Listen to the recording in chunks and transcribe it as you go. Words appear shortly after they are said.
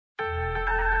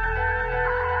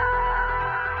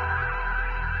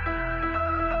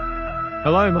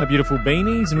Hello, my beautiful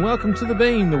beanies, and welcome to The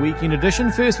Bean, the weekend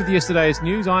edition. First with yesterday's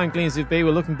news, I and Glenn ZB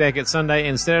were looking back at Sunday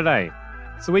and Saturday.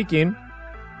 It's the weekend.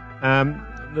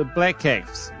 The Black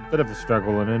Caps, bit of a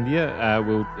struggle in India.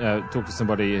 We'll talk to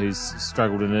somebody who's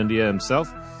struggled in India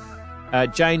himself.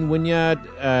 Jane Wynyard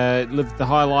lived the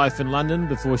high life in London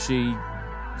before she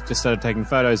just started taking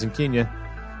photos in Kenya.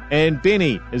 And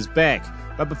Benny is back.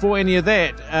 But before any of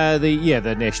that,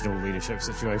 the national leadership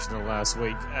situation of last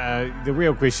week. The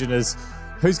real question is,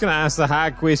 who's going to ask the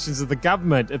hard questions of the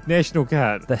government if National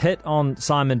can't? The hit on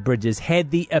Simon Bridges had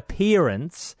the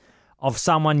appearance of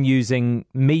someone using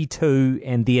Me Too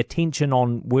and the attention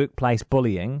on workplace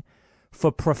bullying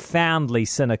for profoundly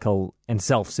cynical and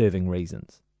self-serving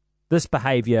reasons. This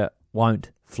behaviour won't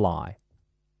fly.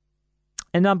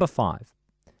 And number 5,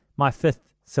 my 5th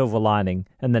silver lining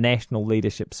in the national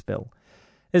leadership spill,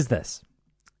 is this.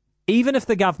 Even if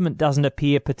the government doesn't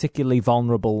appear particularly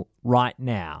vulnerable right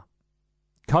now,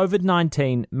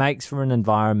 COVID-19 makes for an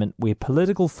environment where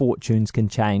political fortunes can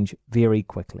change very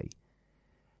quickly.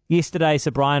 Yesterday,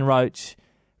 Sir Brian Roche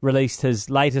released his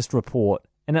latest report,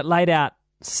 and it laid out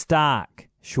stark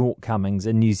shortcomings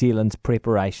in New Zealand's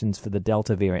preparations for the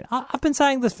Delta variant. I've been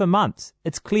saying this for months.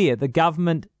 It's clear the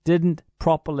government didn't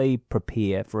properly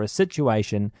prepare for a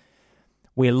situation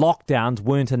where lockdowns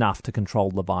weren't enough to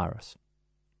control the virus.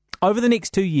 Over the next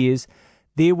 2 years,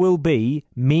 there will be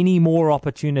many more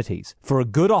opportunities for a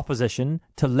good opposition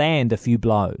to land a few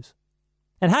blows.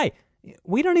 And hey,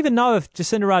 we don't even know if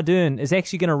Jacinda Ardern is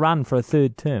actually going to run for a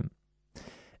third term.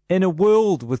 In a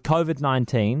world with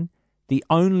COVID-19, the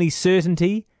only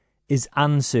certainty is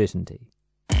uncertainty.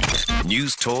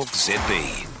 News Talk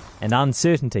ZB. And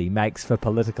uncertainty makes for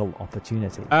political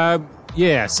opportunity.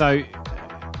 So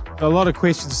a lot of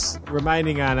questions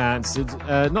remaining unanswered,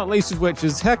 not least of which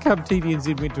is how come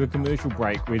TVNZ went to a commercial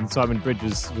break when Simon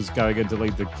Bridges was going in to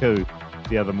lead the coup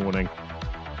the other morning.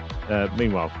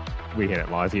 Meanwhile, we had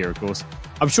it live here, of course.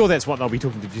 I'm sure that's what they'll be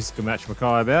talking to Jessica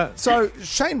Match-Mackay about. So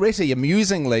Shane Retty,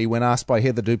 amusingly, when asked by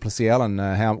Heather Duplessis-Allen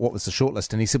what was the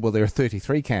shortlist, and he said, well, there are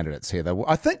 33 candidates, Heather. Well,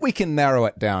 I think we can narrow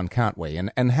it down, can't we?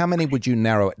 And how many would you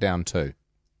narrow it down to?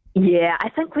 Yeah, I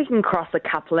think we can cross a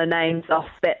couple of names off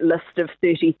that list of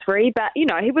 33, but,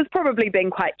 he was probably being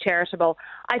quite charitable.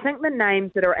 I think the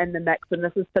names that are in the mix, and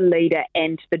this is for leader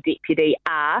and for deputy,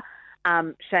 are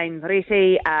Shane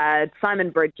Retty, Simon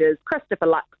Bridges, Christopher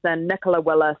Luxon, Nicola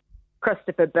Willis,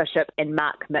 Christopher Bishop and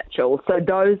Mark Mitchell. So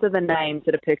those are the names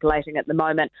that are percolating at the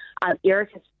moment.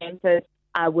 Erica Stanford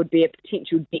would be a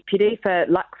potential deputy for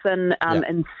Luxon,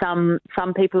 and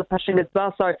some people are pushing as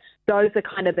well. So those are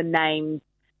kind of the names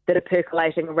that are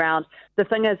percolating around. The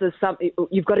thing is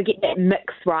you've got to get that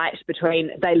mix right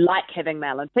between they like having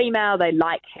male and female, they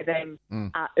like having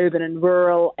urban and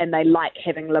rural, and they like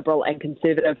having liberal and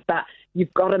conservative, but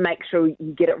you've got to make sure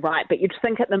you get it right. But you'd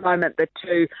think at the moment the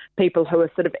two people who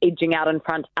are sort of edging out in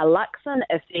front are Luxon,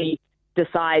 if he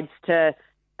decides to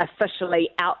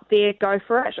officially out there go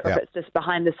for it, or if it's just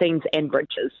behind the scenes, and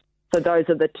Bridges. So those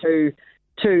are the two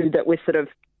that we're sort of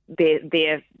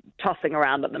they're tossing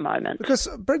around at the moment. Because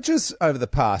Bridges, over the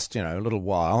past, little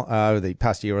while, over the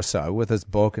past year or so, with his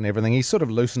book and everything, he's sort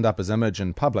of loosened up his image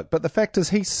in public. But the fact is,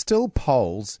 he still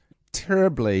polls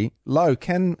terribly low.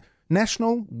 Can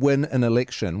National win an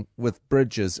election with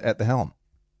Bridges at the helm?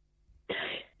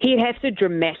 He'd have to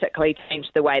dramatically change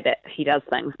the way that he does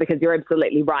things, because you're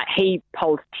absolutely right. He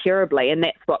polls terribly, and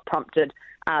that's what prompted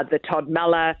the Todd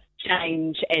Muller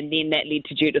change, and then that led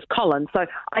to Judith Collins. So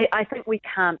I think we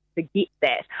can't forget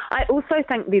that. I also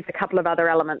think there's a couple of other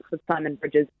elements with Simon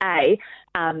Bridges.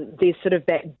 There's sort of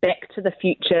that back to the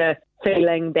future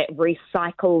feeling, that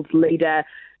recycled leader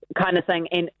kind of thing,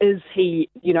 and is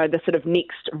he, the sort of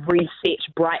next reset,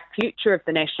 bright future of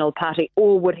the National Party,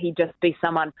 or would he just be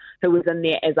someone who was in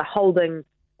there as a holding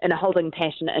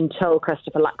pattern until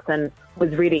Christopher Luxon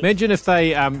was ready? Imagine if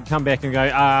they come back and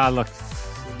go, look,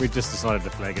 we've just decided to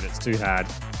flag it, it's too hard.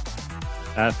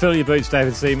 Fill your boots,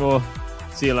 David Seymour.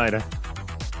 See you later.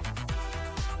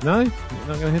 No? Not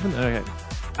going to happen? Okay.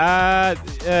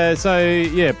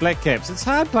 Black Caps. It's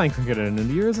hard playing cricket in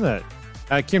India, isn't it?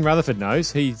 Ken Rutherford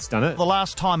knows. He's done it. The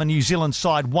last time a New Zealand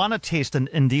side won a test in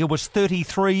India was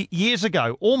 33 years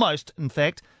ago. Almost, in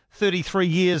fact, 33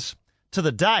 years to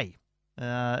the day.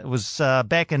 It was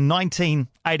back in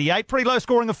 1988. Pretty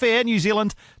low-scoring affair. New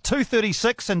Zealand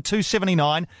 236 and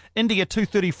 279. India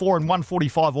 234 and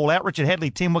 145 all out. Richard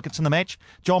Hadley 10 wickets in the match.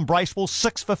 John Bracewell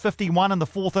 6 for 51 in the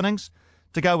fourth innings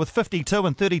to go with 52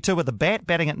 and 32 at the bat,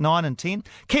 batting at 9 and 10.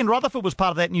 Ken Rutherford was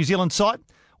part of that New Zealand side.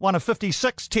 One of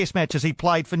 56 test matches he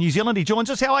played for New Zealand. He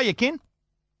joins us. How are you, Ken?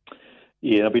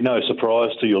 Yeah, it'll be no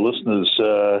surprise to your listeners,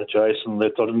 Jason,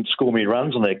 that I didn't score many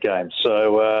runs in that game.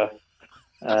 So,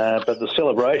 but the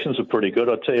celebrations were pretty good.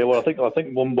 I tell you what, I think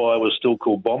Mumbai was still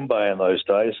called Bombay in those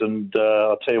days, and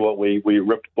I'll tell you what, we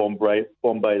ripped Bombay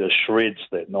to shreds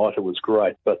that night. It was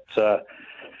great, but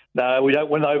no, we don't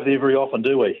win over there very often,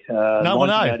 do we? No,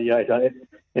 1988.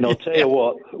 And I'll tell you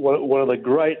what, one of the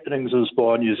great innings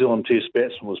by New Zealand Test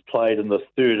batsmen was played in the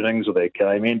third innings of that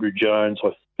game. Andrew Jones, I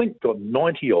think, got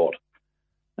 90 odd.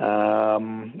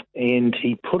 And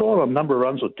he put on a number of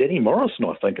runs with Danny Morrison,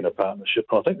 I think, in a partnership.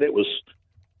 I think that was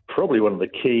probably one of the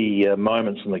key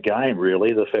moments in the game,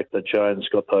 really, the fact that Jones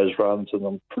got those runs. And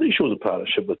I'm pretty sure it was a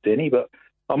partnership with Danny, but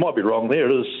I might be wrong there.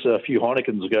 It is a few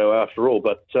Heinekens ago after all.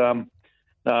 But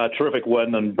terrific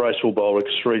win, and Bracewell bowled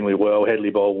extremely well. Hadley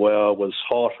bowled well. It was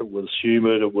hot. It was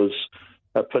humid. It was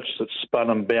a pitch that spun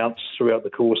and bounced throughout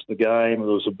the course of the game. There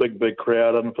was a big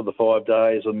crowd in for the 5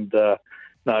 days, and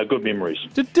no, good memories.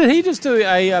 Did he just do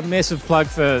a massive plug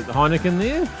for Heineken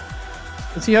there?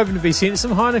 Is he hoping to be sent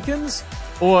some Heinekens?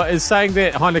 Or is saying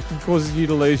that Heineken causes you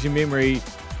to lose your memory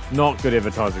not good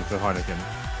advertising for Heineken?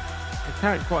 I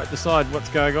can't quite decide what's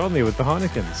going on there with the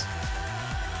Heinekens.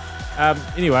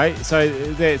 Anyway, so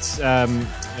that's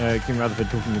Kim Rutherford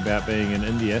talking about being in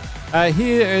India.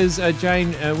 Here is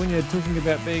Jane when you're talking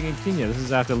about being in Kenya. This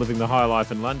is after living the high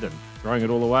life in London, throwing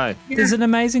it all away. There's an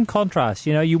amazing contrast.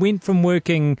 You know, you went from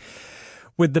working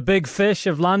with the big fish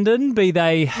of London, be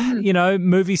they,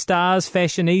 movie stars,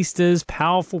 fashionistas,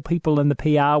 powerful people in the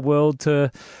PR world,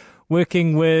 to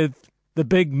working with the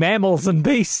big mammals and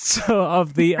beasts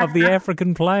of the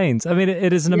African plains. I mean,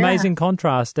 it is an amazing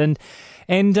contrast. And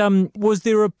was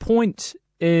there a point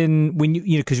in when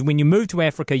because when you moved to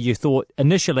Africa, you thought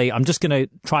initially, I'm just going to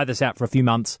try this out for a few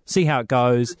months, see how it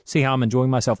goes, see how I'm enjoying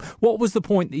myself. What was the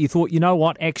point that you thought, you know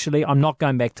what, actually, I'm not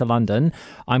going back to London.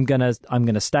 I'm gonna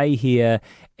stay here,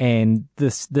 and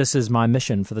this is my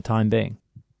mission for the time being?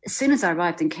 As soon as I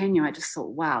arrived in Kenya, I just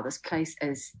thought, wow, this place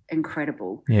is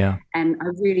incredible. Yeah. And I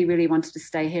really, really wanted to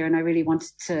stay here, and I really wanted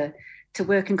to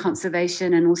work in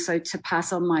conservation, and also to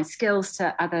pass on my skills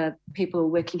to other people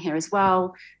working here as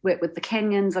well, work with the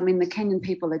Kenyans. I mean, the Kenyan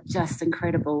people are just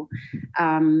incredible.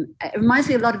 It reminds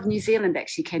me a lot of New Zealand,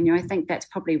 actually, Kenya. I think that's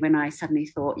probably when I suddenly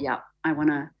thought, yeah, I want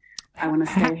to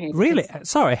stay here. Really?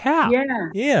 Sorry, how?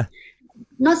 Yeah.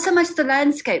 Not so much the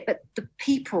landscape, but the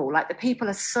people. Like, the people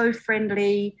are so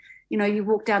friendly. You know, you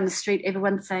walk down the street,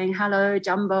 everyone's saying hello,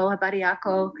 Jumbo, habari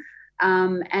yako,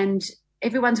 and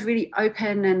everyone's really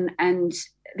open, and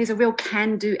there's a real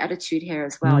can-do attitude here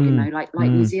as well. Like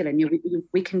New Zealand,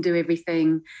 we can do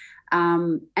everything,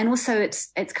 and also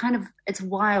it's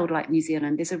wild like New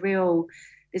Zealand. There's a real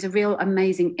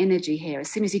amazing energy here. As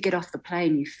soon as you get off the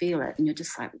plane, you feel it, and you're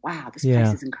just like, wow, this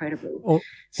place is incredible.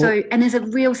 And there's a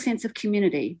real sense of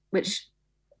community, which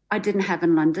I didn't have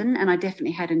in London, and I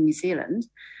definitely had in New Zealand.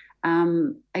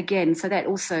 Again, so that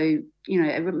also,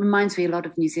 it reminds me a lot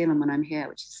of New Zealand when I'm here,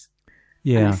 which is, I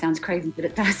know it sounds crazy, but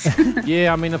it does.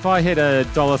 Yeah, I mean, if I had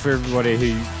 $1 for everybody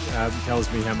who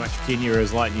tells me how much Kenya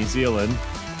is like New Zealand,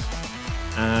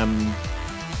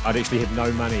 I'd actually have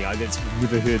no money. I've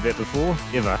never heard that before,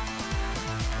 ever.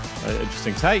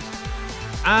 Interesting take.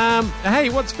 Hey,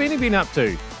 what's Benny been up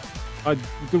to? A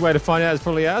good way to find out is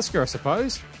probably ask her, I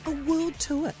suppose. A world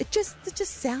tour. It just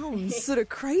sounds sort of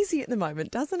crazy at the moment,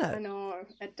 doesn't it? I know,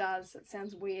 it does. It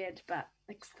sounds weird, but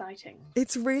exciting.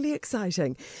 It's really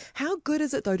exciting. How good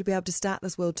is it, though, to be able to start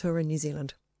this world tour in New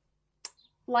Zealand?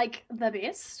 Like, the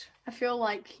best. I feel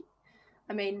like,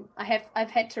 I mean,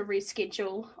 I've had to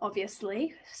reschedule,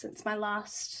 obviously, since my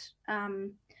last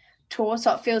tour,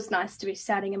 so it feels nice to be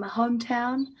starting in my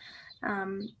hometown.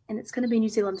 And it's going to be New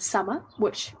Zealand summer,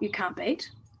 which you can't beat,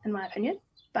 in my opinion.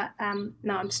 But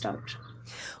no, I'm stoked.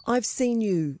 I've seen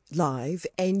you live,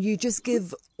 and you just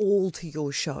give all to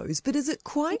your shows. But is it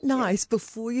quite nice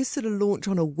before you sort of launch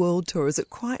on a world tour? Is it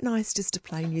quite nice just to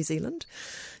play New Zealand,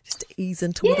 just to ease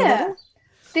into it a little?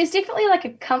 There's definitely like a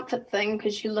comfort thing,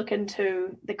 because you look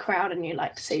into the crowd and you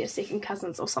like to see your second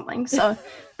cousins or something. So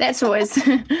that's always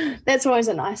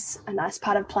a nice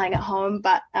part of playing at home.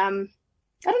 But I don't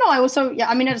know. I also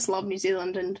I just love New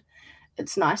Zealand, and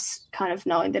it's nice kind of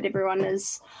knowing that everyone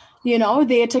is,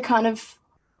 there to kind of,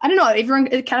 I don't know, everyone,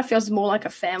 it kind of feels more like a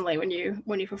family when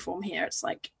you perform here. It's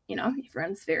like,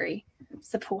 everyone's very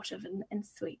supportive and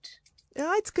sweet.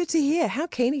 Oh, it's good to hear. How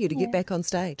keen are you to get back on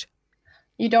stage?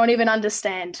 You don't even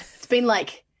understand. It's been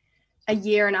like a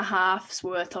year and a half's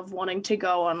worth of wanting to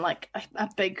go on like a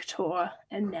big tour,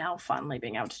 and now finally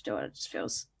being able to do it. It just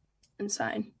feels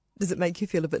insane. Does it make you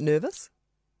feel a bit nervous?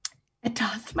 It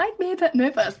does make me a bit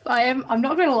nervous. I'm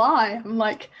not going to lie.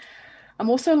 I'm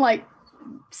also like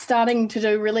starting to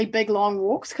do really big long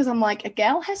walks because I'm like, a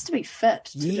gal has to be fit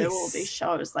to do all these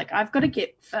shows. Like, I've got to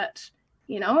get fit,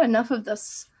 enough of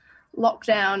this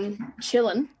lockdown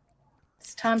chilling.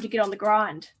 It's time to get on the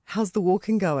grind. How's the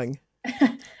walking going?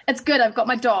 It's good. I've got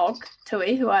my dog,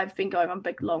 Tui, who I've been going on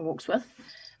big long walks with.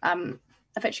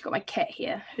 I've actually got my cat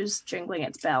here who's jingling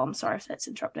its bell. I'm sorry if that's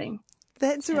interrupting.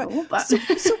 That's all right. But...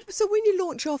 So when you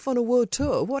launch off on a world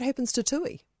tour, what happens to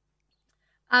Tui?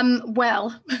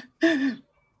 Well,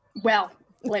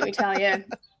 let me tell you,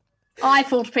 I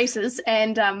fall to pieces,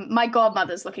 and my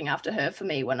godmother's looking after her for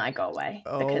me when I go away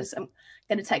because I'm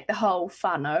going to take the whole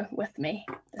whānau with me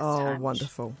this time.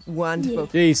 Wonderful. Wonderful.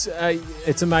 Geez,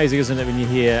 it's amazing, isn't it, when you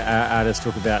hear artists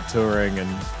talk about touring and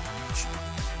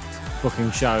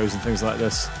booking shows and things like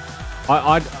this.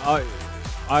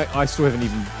 I still haven't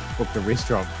even booked a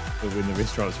restaurant when the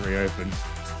restaurants reopened.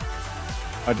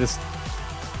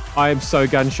 I am so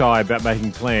gun shy about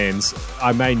making plans.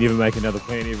 I may never make another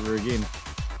plan ever again.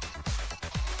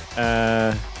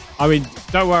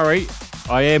 Don't worry.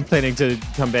 I am planning to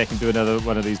come back and do another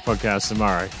one of these podcasts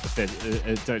tomorrow. So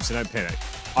don't panic.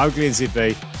 I'm Glenn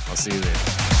ZB. I'll see you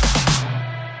then.